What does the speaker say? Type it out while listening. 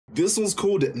This one's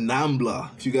called NAMBLA.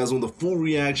 If you guys want the full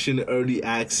reaction, early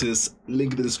access,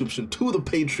 link in the description to the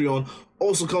Patreon.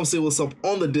 Also come say what's up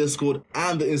on the Discord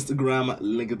and the Instagram,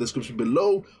 link in the description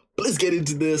below. But let's get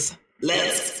into this.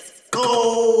 Let's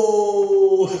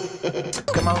go!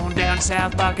 Come on down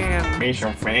south, buckin'. Meet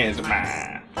some friends of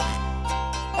mine.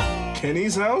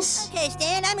 Kenny's house? Okay,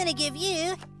 Stan, I'm gonna give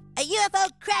you a UFO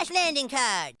crash landing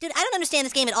card. Dude, I don't understand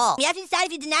this game at all. You have to decide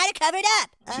if you deny it or cover it up.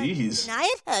 Jeez. Deny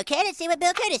it? Okay, let's see what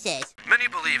Bill Curtis says. Many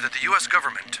believe that the U.S.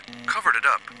 government covered it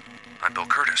up. I'm Bill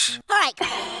Curtis. All right,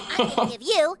 I'm gonna give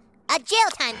you a jail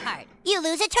time card. You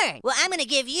lose a turn. Well, I'm gonna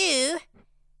give you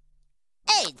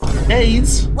AIDS.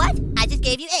 AIDS? What? I just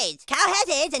gave you AIDS. Cow has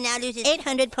AIDS and now loses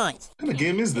 800 points. What kind of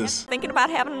game is this? Thinking about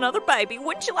having another baby.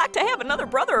 Wouldn't you like to have another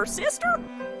brother or sister?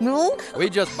 No. We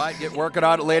just might get working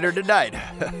on it later tonight.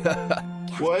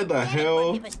 What the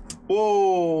hell?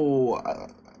 Whoa!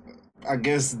 I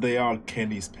guess they are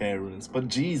Kenny's parents, but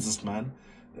Jesus, man.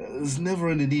 There's never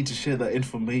any need to share that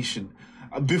information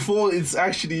before it's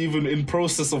actually even in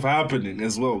process of happening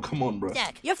as well. Come on, bro.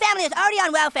 Look, your family is already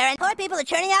on welfare and poor people are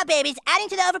churning out babies, adding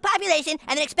to the overpopulation,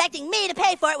 and then expecting me to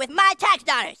pay for it with my tax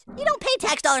dollars. You don't pay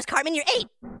tax dollars, Cartman, you're 8.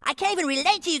 I can't even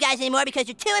relate to you guys anymore because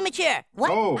you're too immature.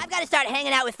 What? Oh. I've got to start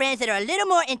hanging out with friends that are a little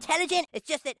more intelligent. It's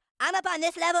just that I'm up on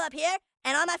this level up here,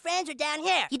 and all my friends are down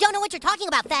here. You don't know what you're talking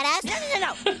about, fat ass.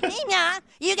 No. Me, nah.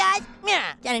 You guys,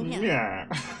 nah. Yeah.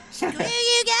 Screw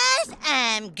you guys,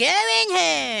 I'm going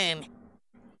home.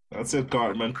 That's it,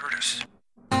 Cartman. Curtis.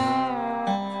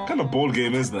 What kind of board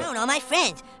game is that? Ruin all my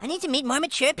friends. I need to meet more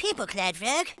mature people,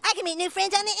 Cladfrog. I can meet new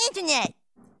friends on the internet.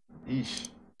 Eesh.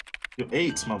 You're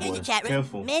 8, my Here's boy. the chat room.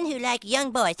 Careful. Men who like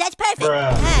young boys. That's perfect.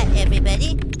 Bruh. Hi,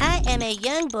 everybody. I am a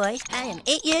young boy. I am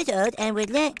 8 years old and would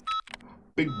like...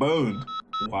 Big bone.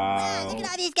 Look Wow. at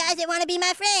all these guys that want to be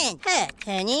my friend. Huh,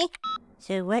 Tony?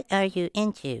 So what are you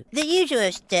into? The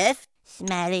usual stuff.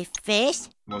 Smiley face.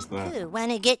 What's that? Ooh,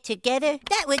 wanna get together?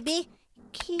 That would be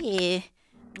cute.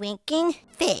 Winking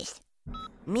face.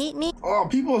 Meet me. Oh,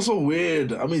 people are so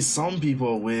weird. I mean, some people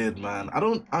are weird, man. I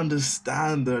don't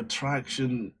understand the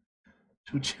attraction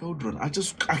to children. I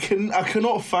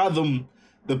cannot fathom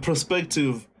the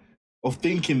perspective of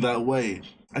thinking that way.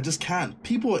 I just can't.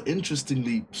 People are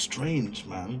interestingly strange,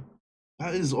 man.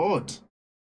 That is odd.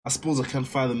 I suppose I can't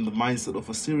fathom the mindset of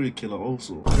a serial killer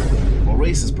also. Or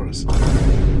racist person.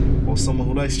 Or someone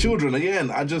who likes children.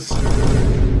 Again, I just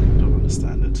don't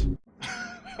understand it.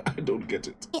 I don't get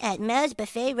it. At Mel's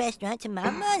Buffet Restaurant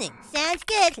tomorrow morning. Sounds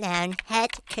good. Clown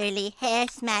hat, curly hair,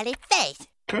 smiley face.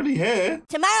 Curly hair?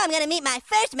 Tomorrow I'm gonna meet my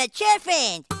first mature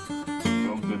friend.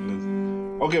 Oh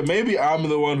goodness. Okay, maybe I'm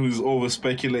the one who's over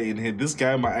speculating here. This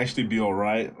guy might actually be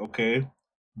alright, okay?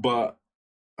 But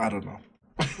I don't know.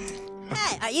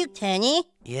 Hi, are you Tony?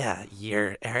 Yeah,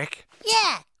 you're Eric.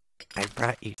 Yeah. I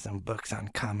brought you some books on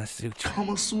Kama Sutra.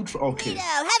 Kama Sutra? Okay.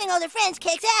 Weirdo, having older friends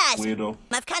kicks ass. Weirdo.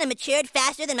 I've kind of matured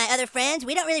faster than my other friends.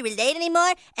 We don't really relate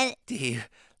anymore, and... Do you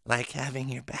like having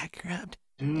your back rubbed?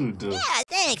 Dude. Yeah,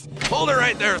 thanks. Hold it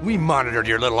right there. We monitored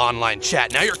your little online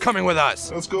chat. Now you're coming with us.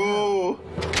 Let's go.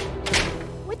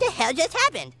 What the hell just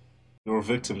happened? You're a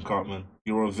victim, Cartman.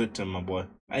 You're a victim, my boy.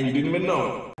 And you didn't even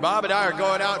know. Bob and I are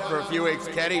going out for a few weeks,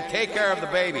 Kenny. Take care of the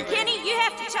baby. Kenny, you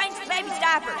have to change the baby's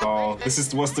diaper. Oh, this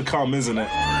is what's to come, isn't it?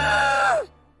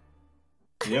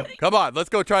 Yep. Come on, let's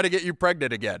go try to get you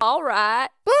pregnant again. All right.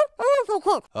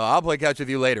 I'll play catch with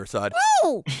you later, son.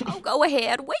 Oh, go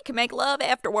ahead. We can make love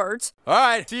afterwards. All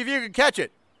right, see if you can catch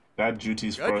it. Bad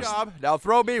duties Good first. job. Now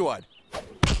throw me one.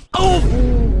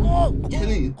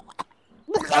 Kenny,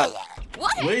 What?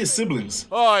 where are your siblings?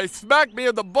 Oh, he smacked me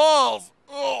in the balls.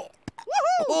 Oh.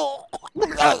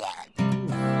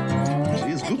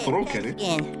 Jeez, good throw, Kenny.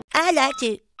 Again. I like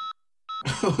to...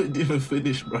 Oh, it didn't even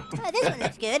finish, bro. Oh, this one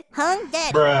looks good. Hung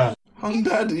Daddy. Hung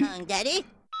daddy. Hung Daddy.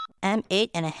 I'm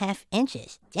 8.5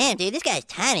 inches. Damn, dude, this guy's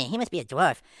tiny. He must be a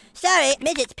dwarf. Sorry,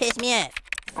 midgets piss me off.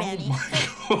 Oh Frowny.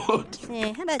 my god.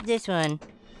 Hey, how about this one?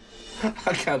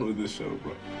 I can't with this show,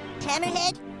 bro.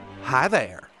 Hammerhead? Hi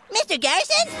there. Mr.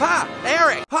 Garrison? Ha!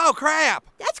 Eric! Oh, crap!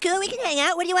 That's cool, we can hang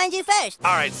out. What do you want to do first?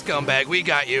 All right, scumbag, we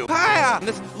got you. Hiya!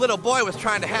 This little boy was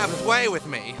trying to have his way with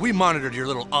me. We monitored your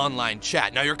little online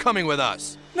chat. Now you're coming with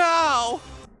us. No!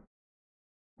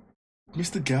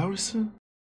 Mr. Garrison?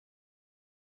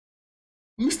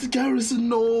 Mr. Garrison,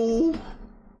 no!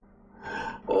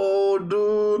 Oh,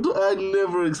 dude, I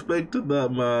never expected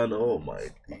that, man. Oh, my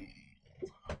God.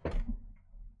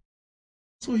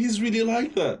 So he's really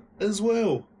like that as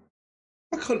well.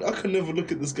 I can never look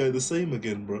at this guy the same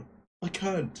again, bro. I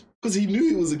can't. Because he knew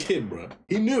he was a kid, bro.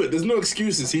 He knew it. There's no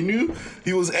excuses. He knew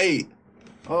he was 8.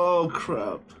 Oh,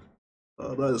 crap.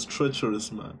 Oh, that is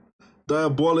treacherous, man.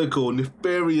 diabolical,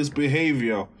 nefarious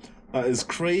behavior. That is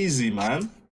crazy, man.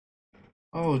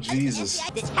 Oh, Jesus.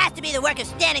 This has to be the work of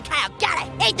Stan and Kyle. God, I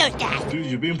hate those guys. Dude,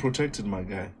 you're being protected, my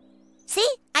guy. See?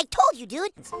 I told you,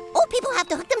 dude. Old people have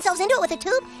to hook themselves into it with a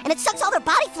tube, and it sucks all their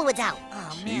body fluids out.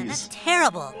 Oh, man, that's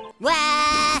terrible.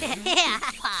 Why?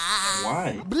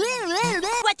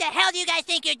 What the hell do you guys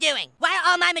think you're doing? Why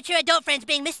are all my mature adult friends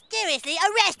being mysteriously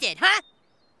arrested, huh?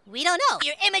 We don't know.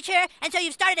 You're immature, and so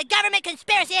you've started a government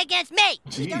conspiracy against me.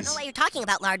 Jeez. You don't know what you're talking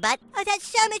about, lard butt. Oh, that's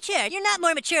so mature. You're not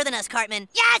more mature than us, Cartman.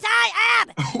 Yes, I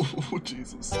am! Oh,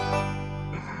 Jesus.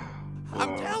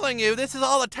 I'm telling you, this is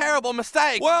all a terrible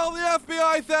mistake. Well, the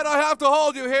FBI said I have to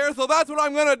hold you here, so that's what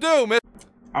I'm gonna do, miss.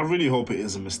 I really hope it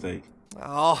is a mistake.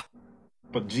 Oh.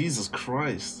 But Jesus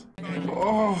Christ.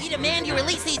 Oh. We demand you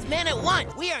release these men at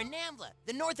once. We are NAMBLA,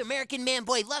 the North American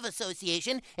Man-Boy Love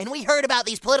Association, and we heard about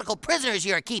these political prisoners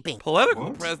you are keeping.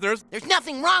 Political prisoners? There's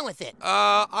nothing wrong with it.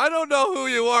 I don't know who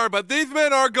you are, but these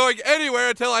men aren't going anywhere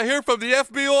until I hear from the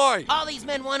FBI. All these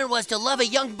men wanted was to love a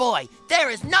young boy.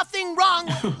 There is nothing wrong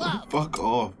with love. Fuck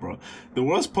off, bro. The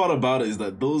worst part about it is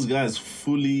that those guys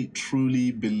fully,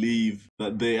 truly believe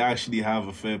that they actually have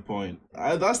a fair point.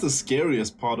 That's the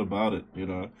scariest part about it, you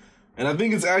know? And I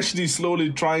think it's actually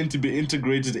slowly trying to be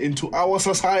integrated into our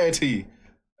society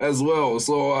as well.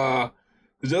 So,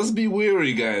 just be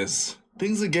wary, guys.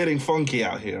 Things are getting funky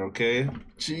out here, okay?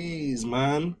 Jeez,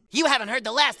 man. You haven't heard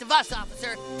the last of us,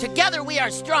 officer. Together we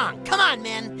are strong. Come on,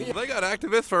 men. They got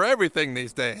activists for everything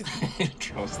these days.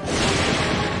 Trust me.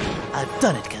 I've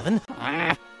done it, Kevin.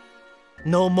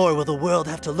 No more will the world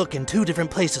have to look in two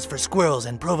different places for squirrels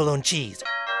and provolone cheese.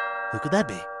 Who could that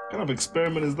be? What kind of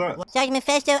experiment is that? Sergeant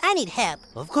Mephisto, I need help.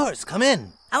 Of course, come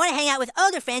in. I want to hang out with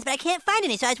older friends, but I can't find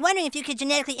any, so I was wondering if you could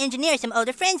genetically engineer some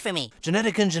older friends for me.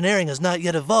 Genetic engineering has not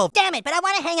yet evolved. Damn it, but I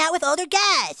want to hang out with older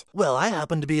guys. Well, I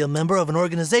happen to be a member of an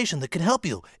organization that can help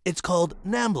you. It's called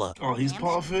NAMBLA. Oh, he's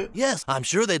part of it? Yes, I'm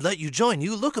sure they'd let you join.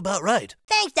 You look about right.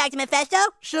 Thanks, Dr. Mephisto.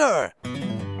 Sure.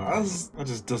 That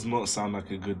just does not sound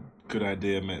like a good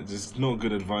idea, man. Just no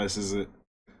good advice, is it?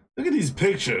 Look at these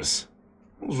pictures.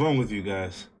 What's wrong with you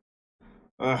guys?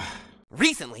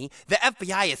 Recently, the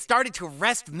FBI has started to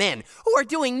arrest men who are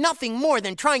doing nothing more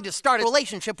than trying to start a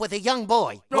relationship with a young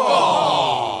boy.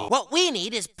 Oh. What we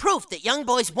need is proof that young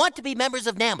boys want to be members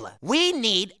of NAMBLA. We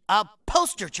need a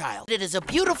poster child. It is a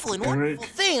beautiful and wonderful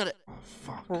thing. Oh,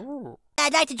 fuck.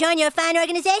 I'd like to join your fine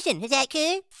organization. Is that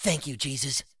cool? Thank you,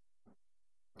 Jesus.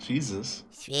 Jesus.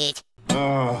 Sweet.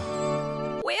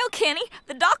 Well, Kenny,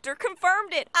 the doctor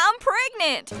confirmed it. I'm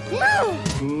pregnant.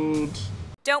 Dude.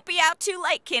 Don't be out too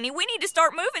late, Kenny. We need to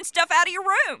start moving stuff out of your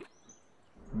room.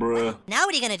 Bruh. Now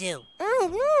what are you gonna do?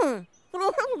 I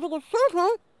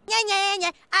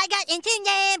got into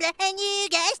NAMBLA and you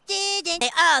got a student.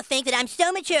 They all think that I'm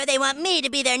so mature they want me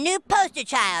to be their new poster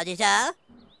child, is all.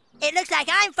 It looks like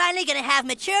I'm finally gonna have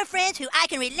mature friends who I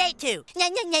can relate to.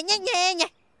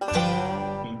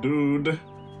 Dude.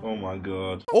 Oh my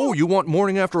god. Oh, you want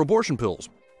morning after abortion pills?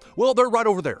 Well, they're right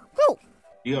over there.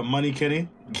 You got money, Kenny?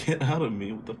 Get out of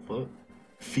me. What the fuck?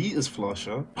 Fetus flush,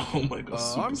 huh? Oh my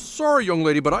god. I'm sorry, young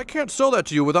lady, but I can't sell that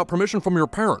to you without permission from your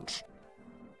parents.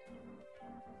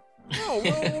 Oh,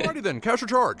 well, alrighty then. Cash or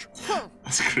charge?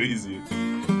 That's crazy.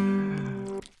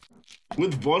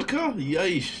 With vodka?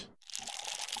 Yeesh.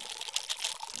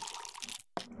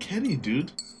 Kenny,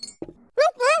 dude.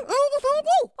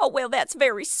 Oh, well, that's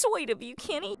very sweet of you,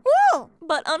 Kenny.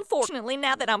 But unfortunately,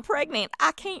 now that I'm pregnant,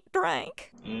 I can't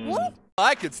drink.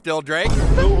 I could still drink.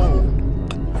 Oh.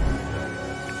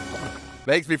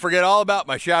 Makes me forget all about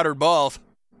my shattered balls.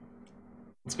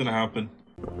 What's gonna happen?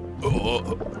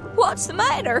 What's the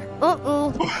matter?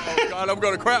 God, I'm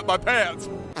gonna crap my pants.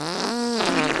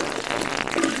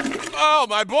 Oh,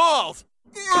 my balls!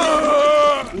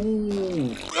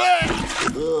 Ooh.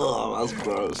 Ugh, that's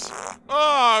gross.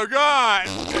 Oh, God!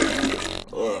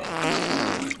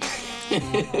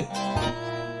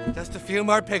 Just a few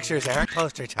more pictures, Eric.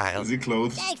 Poster child. Is he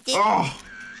clothed? Thanks, dude. Oh.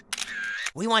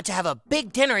 We want to have a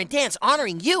big dinner and dance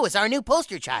honoring you as our new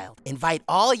poster child. Invite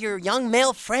all your young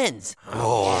male friends. Look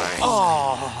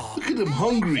at him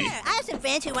hungry. Sure, I have some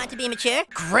friends who want to be mature.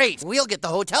 Great. We'll get the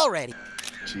hotel ready.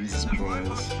 Jesus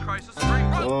Christ.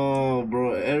 Oh,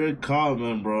 bro. Eric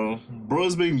Cartman, bro.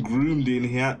 Bro's being groomed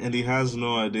and he has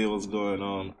no idea what's going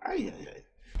on.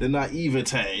 The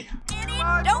naivete.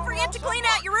 Kenny, don't forget to clean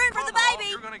out your room for the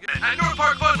baby. And North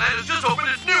Park Funland has just opened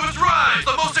its newest ride,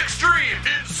 the most extreme,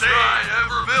 insane ride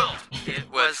ever built. It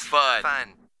was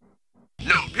fun.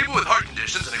 No, people with heart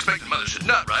conditions and expectant mothers should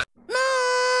not ride.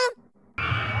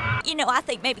 You know, I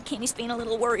think maybe Kenny's being a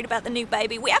little worried about the new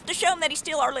baby. We have to show him that he's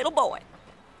still our little boy.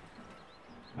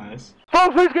 Nice.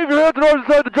 Folks, please keep your hands and arms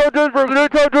inside the John Denver and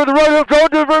anytime during the ride of John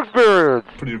Denver experience.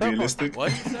 Pretty realistic.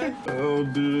 What'd you say? Oh,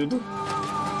 dude.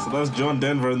 So that's John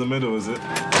Denver in the middle, is it?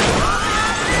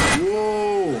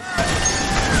 Whoa!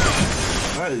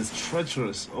 That is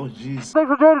treacherous. Oh, jeez. Thanks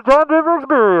for joining John Denver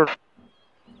experience.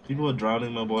 People are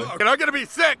drowning, my boy. And I'm gonna be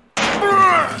sick.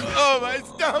 Oh, my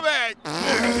stomach.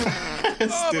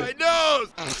 Oh, my nose.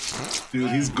 Dude,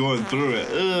 he's going through it.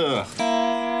 Ugh.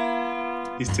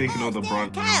 He's taking all the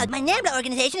brunt. Kyle, my NAMBLA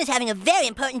organization is having a very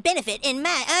important benefit in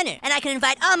my honor, and I can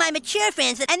invite all my mature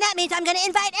friends, and that means I'm gonna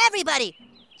invite everybody.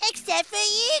 Except for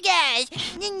you guys.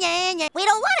 We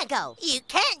don't want to go. You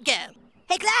can't go.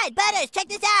 Hey, Clyde, Butters, check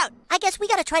this out. I guess we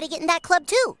gotta try to get in that club,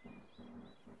 too.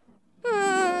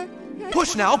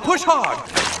 Push now, push hard.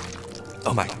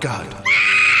 Oh my God.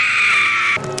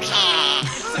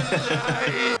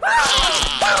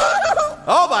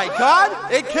 Oh, my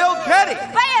God. It killed Kenny.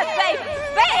 Bad, baby!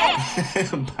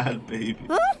 Bad! Bad baby.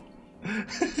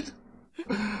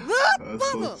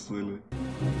 That's so silly.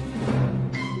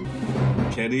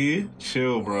 Kenny,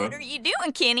 chill, bro. What are you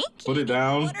doing, Kenny? Put it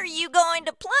down. What are you going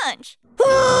to plunge?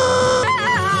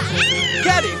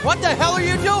 Kenny, what the hell are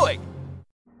you doing?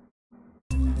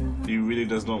 He really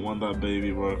does not want that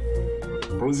baby, bro.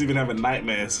 Bro's even having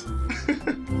nightmares.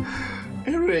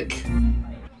 Eric.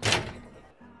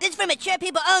 This is for mature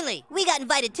people only. We got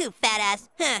invited too, fat ass.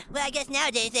 Huh. Well, I guess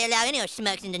nowadays they allow any old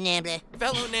schmucks into NAMBLA.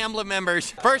 Fellow NAMBLA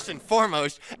members, first and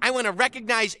foremost, I want to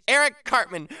recognize Eric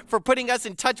Cartman for putting us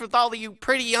in touch with all of you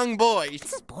pretty young boys.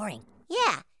 This is boring. Yeah.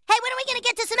 Hey, when are we gonna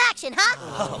get to some action, huh?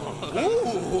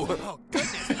 Oh,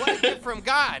 goodness, what a gift from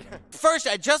God. First,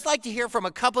 I'd just like to hear from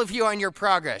a couple of you on your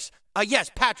progress.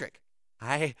 Yes, Patrick.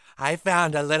 I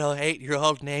found a little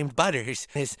 8-year-old named Butters.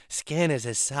 His skin is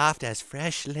as soft as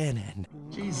fresh linen.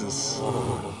 Jesus.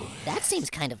 That seems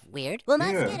kind of weird. Well,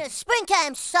 my Yeah. skin is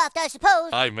springtime soft, I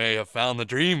suppose. I may have found the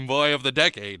dream boy of the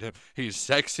decade. He's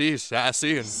sexy,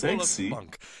 sassy, and Sexy? full of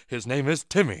funk. His name is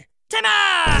Timmy.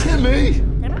 Timmy!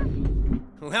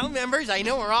 Well, members, I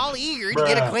know we're all eager to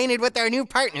get acquainted with our new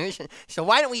partners, so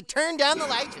why don't we turn down the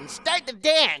lights and start the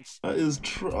dance? That is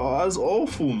that's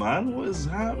awful, man. What is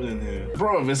happening here?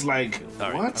 Bro, it's like, All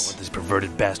right, what? I want these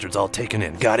perverted bastards all taken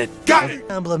in. Got it? Got it.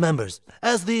 NAMBLA members,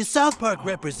 as the South Park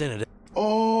representative.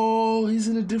 Oh, he's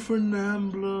in a different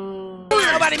NAMBLA.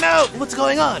 Nobody move! What's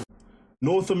going on?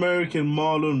 North American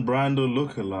Marlon Brando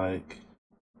lookalike.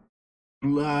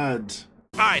 Blood.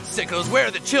 All right, sickos, where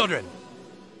are the children?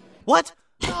 What?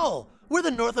 No, we're the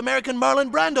North American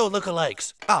Marlon Brando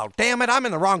lookalikes. Oh, damn it, I'm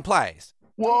in the wrong place.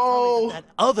 Whoa! That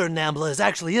other NAMBLA is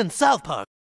actually in South Park.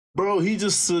 Bro, he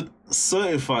just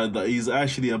certified that he's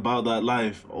actually about that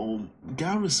life. Oh,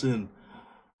 Garrison.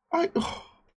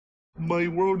 My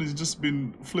world has just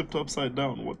been flipped upside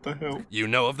down. What the hell? You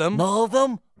know of them? Know of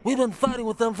them? We've been fighting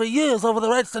with them for years over the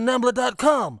rights to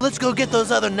NAMBLA.com. Let's go get those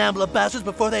other NAMBLA bastards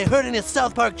before they hurt any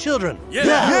South Park children.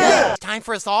 Yeah. It's time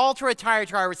for us all to retire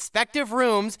to our respective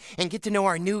rooms and get to know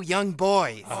our new young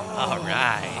boys. All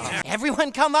right.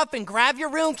 Everyone come up and grab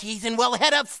your room keys and we'll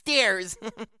head upstairs.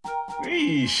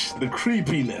 Eesh, the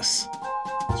creepiness.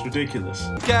 It's ridiculous.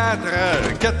 4,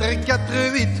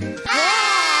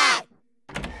 Ah!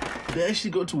 They actually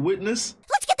got to witness?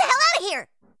 Let's get the hell out of here!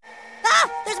 Ah!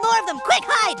 There's more of them! Quick,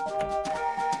 hide!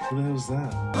 What the hell's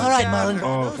that? All right, Marlon.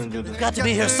 Oh, thank goodness. Got to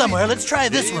be here somewhere. Let's try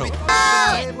this room.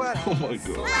 Oh my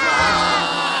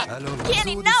god.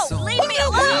 Kenny, no! Leave me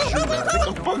alone!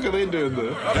 What the fuck are they doing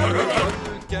there?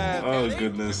 Oh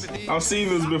goodness. I've seen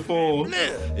this before.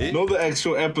 Not the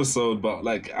actual episode, but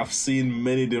like I've seen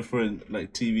many different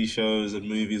like TV shows and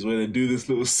movies where they do this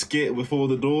little skit with all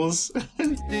the doors.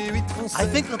 I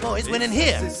think the boys went in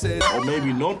here. Or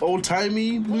maybe not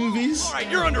old-timey movies. All right,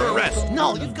 you're under arrest.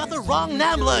 No, you've got the wrong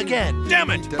NAMBLA again. Damn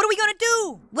it. What are we gonna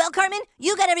do? Well, Cartman,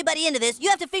 you got everybody into this. You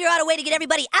have to figure out a way to get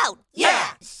everybody out.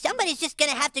 Yeah! Somebody's just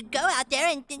gonna have to go out there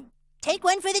and take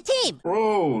one for the team.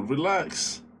 Bro,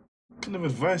 relax. What kind of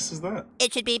advice is that?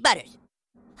 It should be Butters.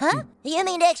 Huh? You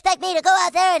mean to expect me to go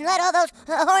out there and let all those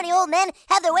horny old men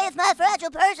have their way with my fragile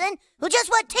person? Well, just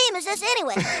what team is this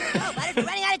anyway? Oh, Butters, we're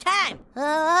running out of time.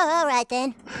 All right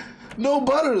then. No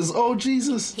Butters. Oh,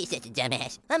 Jesus. He's such a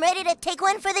dumbass. I'm ready to take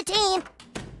one for the team.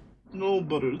 No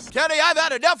Butters. Kenny, I've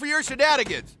had enough of your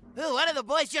shenanigans. Ooh, one of the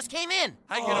boys just came in.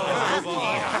 I get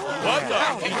What the?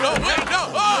 No, wait,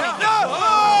 no.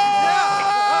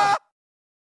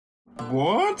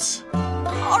 What?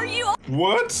 Are you?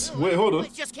 What? Wait, hold on.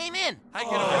 Boys just came in. I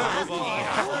get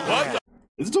What the?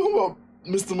 Is it talking about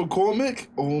Mr. McCormick?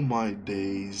 Oh my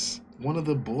days. One of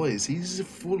the boys. He's a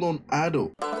full-on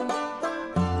adult.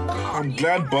 I'm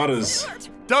glad Butters.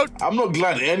 Don't. I'm not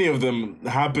glad any of them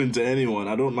happened to anyone.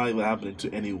 I don't like that happening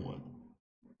to anyone.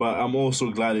 but I'm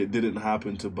also glad it didn't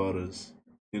happen to Butters.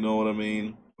 You know what I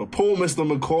mean? But poor Mr.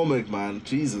 McCormick, man.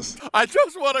 Jesus. I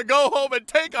just want to go home and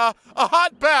take a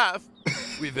hot bath.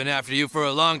 We've been after you for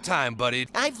a long time, buddy.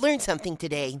 I've learned something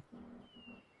today.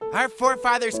 Our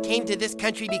forefathers came to this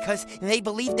country because they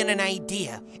believed in an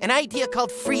idea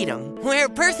called freedom, where a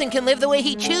person can live the way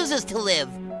he chooses to live.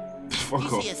 Fuck You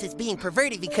off. see us as being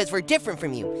perverted because we're different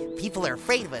from you. People are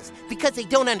afraid of us because they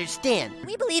don't understand.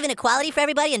 We believe in equality for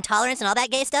everybody and tolerance and all that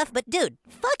gay stuff, but dude,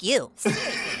 fuck you.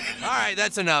 All right,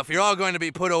 that's enough. You're all going to be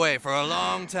put away for a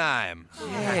long time.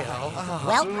 Well,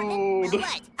 what?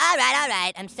 All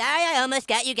right. I'm sorry I almost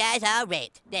got you guys all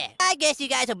raped. There. I guess you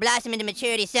guys will blossom into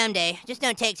maturity someday. Just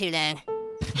don't take too long.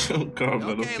 Oh, God,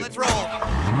 man. Okay, let's roll.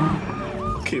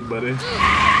 Okay, buddy.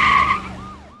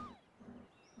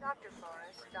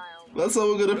 That's how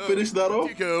we're gonna finish that off.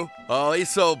 Chico. Oh, he's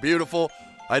so beautiful.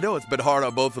 I know it's been hard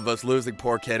on both of us losing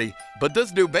poor Kenny, but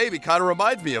this new baby kind of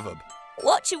reminds me of him.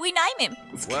 What should we name him?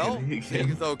 It's Well, Kenny seeing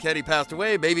again. as though Kenny passed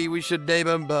away, maybe we should name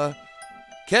him,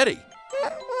 Kenny.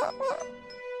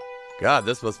 God,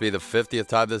 this must be the 50th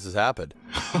time this has happened.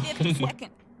 52nd.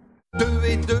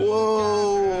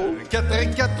 Whoa!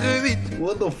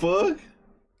 What the fuck?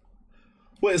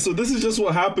 Wait, so this is just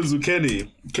what happens with Kenny.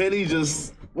 Kenny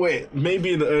just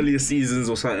maybe in the earlier seasons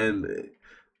or something,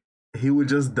 he would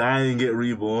just die and get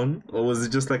reborn, or was it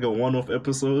just like a one-off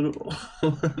episode?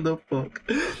 What the fuck?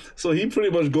 So he pretty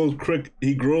much goes quick.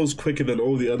 He grows quicker than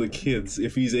all the other kids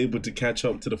if he's able to catch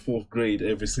up to the 4th grade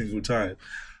every single time.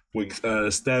 With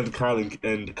Stan, Carl,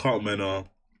 and Cartman are.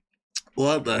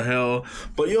 What the hell?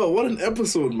 But yo, what an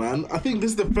episode, man! I think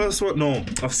this is the first one. No,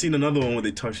 I've seen another one where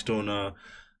they touched on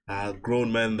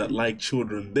grown men that like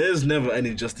children. There's never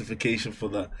any justification for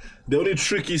that. The only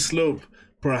tricky slope,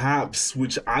 perhaps,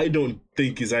 which I don't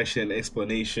think is actually an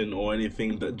explanation or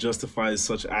anything that justifies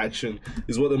such action,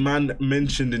 is what the man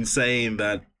mentioned in saying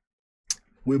that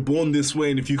we're born this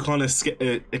way, and if you can't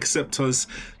accept us,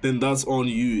 then that's on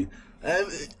you. And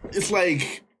it's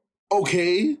like,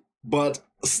 okay, but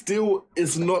still,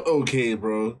 it's not okay,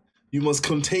 bro. You must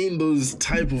contain those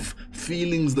type of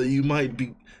feelings that you might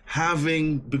be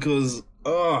having, because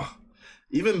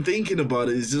even thinking about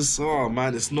it is just, oh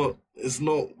man, it's not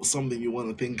something you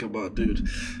want to think about, dude.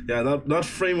 Yeah, that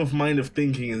frame of mind of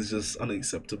thinking is just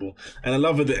unacceptable. And I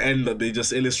love at the end that they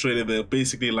just illustrated, they're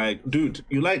basically like, dude,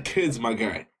 you like kids, my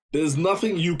guy. There's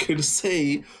nothing you can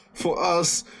say for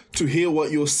us to hear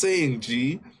what you're saying,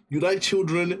 G. You like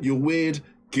children, you're weird,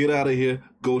 get out of here,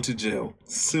 go to jail.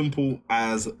 Simple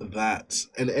as that.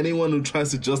 And anyone who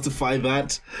tries to justify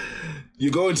that,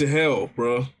 you're going to hell,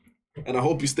 bro. And I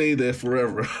hope you stay there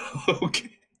forever.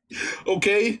 Okay?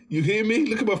 Okay? You hear me?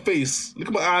 Look at my face. Look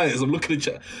at my eyes. I'm looking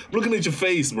at your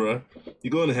face, bro.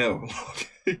 You're going to hell.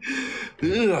 Okay?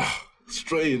 Ugh.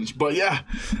 Strange, but yeah,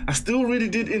 I still really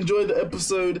did enjoy the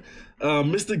episode.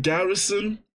 Mr.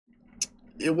 Garrison,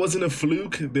 it wasn't a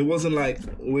fluke. There wasn't like,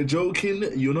 we're joking,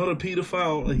 you're not a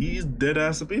pedophile. He's dead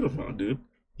ass a pedophile, dude.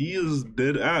 He is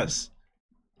dead ass.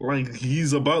 Like,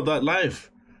 he's about that life.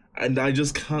 And I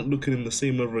just can't look at him the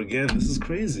same ever again. This is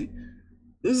crazy.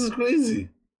 This is crazy.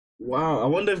 Wow, I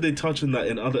wonder if they touch on that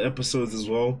in other episodes as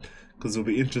well, because it'll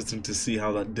be interesting to see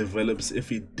how that develops, if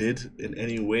he did in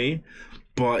any way.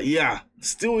 But yeah,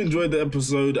 still enjoyed the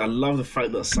episode. I love the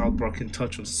fact that South Park can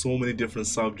touch on so many different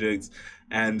subjects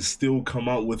and still come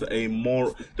out with a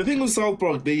more... The thing with South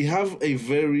Park, they have a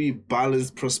very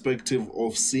balanced perspective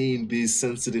of seeing these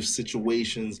sensitive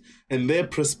situations. And their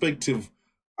perspective,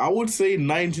 I would say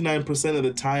 99% of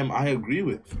the time, I agree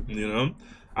with, you know?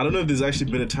 I don't know if there's actually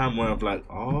been a time where I'm like,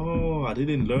 oh, I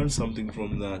didn't learn something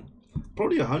from that.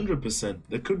 Probably 100%.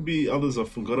 There could be others I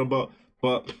forgot about,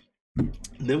 but...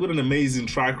 they've got an amazing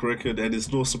track record, and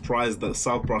it's no surprise that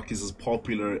South Park is as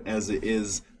popular as it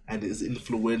is and is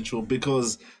influential,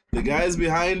 because the guys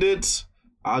behind it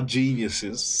are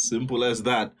geniuses. Simple as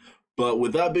that. But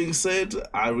with that being said,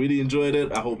 I really enjoyed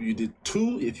it. I hope you did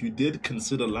too. If you did,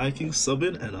 consider liking,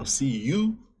 subbing, and I'll see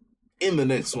you in the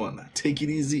next one. Take it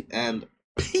easy and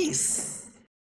peace.